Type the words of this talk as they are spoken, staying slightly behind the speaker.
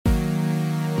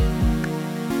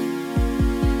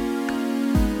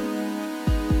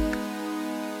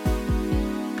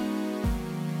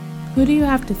Who do you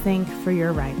have to thank for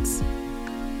your rights?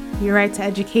 Your right to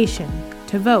education,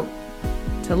 to vote,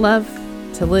 to love,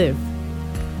 to live.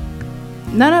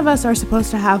 None of us are supposed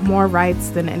to have more rights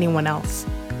than anyone else.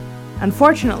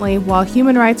 Unfortunately, while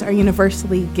human rights are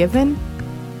universally given,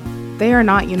 they are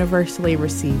not universally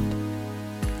received.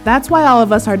 That's why all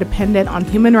of us are dependent on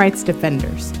human rights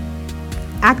defenders.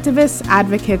 Activists,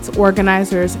 advocates,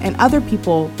 organizers, and other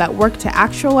people that work to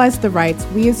actualize the rights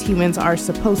we as humans are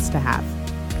supposed to have.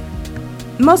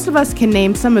 Most of us can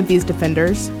name some of these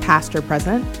defenders, past or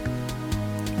present.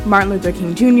 Martin Luther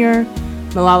King Jr.,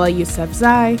 Malala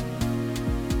Yousafzai,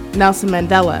 Nelson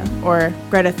Mandela, or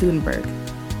Greta Thunberg.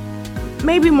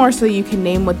 Maybe more so you can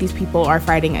name what these people are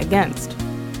fighting against.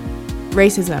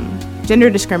 Racism, gender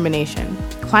discrimination,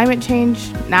 climate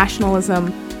change,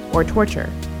 nationalism, or torture.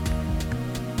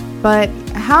 But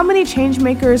how many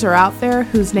changemakers are out there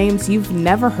whose names you've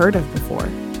never heard of before?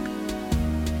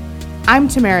 I'm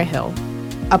Tamara Hill,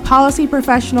 a policy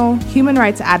professional, human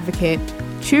rights advocate,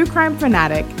 true crime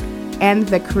fanatic, and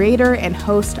the creator and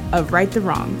host of Right the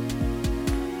Wrong.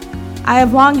 I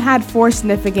have long had 4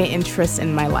 significant interests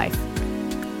in my life: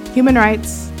 human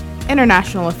rights,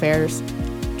 international affairs,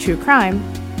 true crime,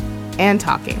 and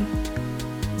talking.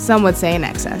 Some would say in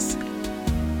excess.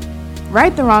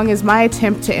 Right the Wrong is my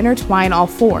attempt to intertwine all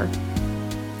 4.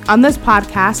 On this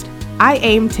podcast, I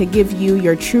aim to give you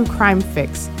your true crime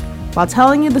fix while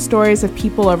telling you the stories of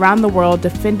people around the world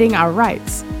defending our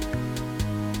rights.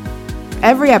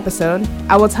 Every episode,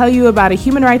 I will tell you about a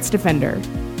human rights defender,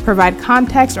 provide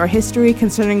context or history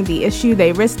concerning the issue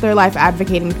they risk their life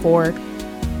advocating for,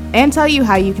 and tell you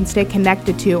how you can stay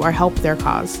connected to or help their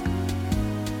cause.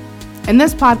 In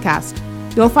this podcast,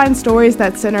 you'll find stories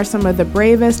that center some of the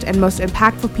bravest and most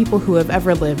impactful people who have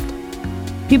ever lived.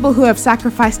 People who have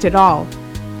sacrificed it all,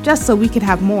 just so we could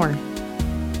have more.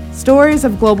 Stories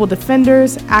of global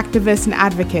defenders, activists, and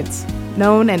advocates,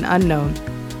 known and unknown.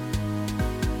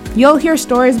 You'll hear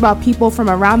stories about people from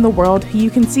around the world who you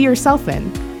can see yourself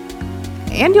in.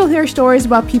 And you'll hear stories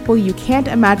about people you can't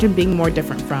imagine being more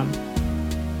different from.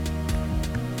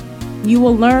 You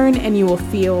will learn and you will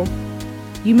feel.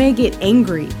 You may get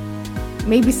angry,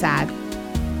 maybe sad,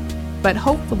 but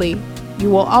hopefully you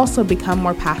will also become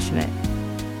more passionate.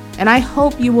 And I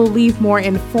hope you will leave more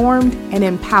informed and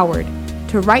empowered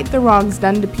to right the wrongs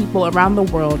done to people around the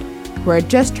world who are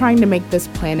just trying to make this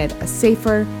planet a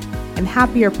safer and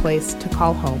happier place to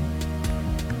call home.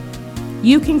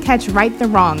 You can catch Right the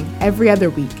Wrong every other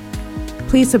week.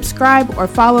 Please subscribe or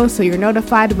follow so you're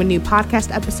notified when new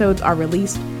podcast episodes are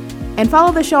released, and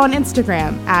follow the show on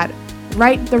Instagram at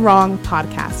Right the Wrong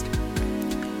Podcast.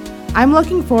 I'm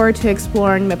looking forward to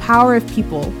exploring the power of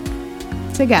people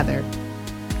together,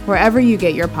 wherever you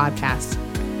get your podcasts.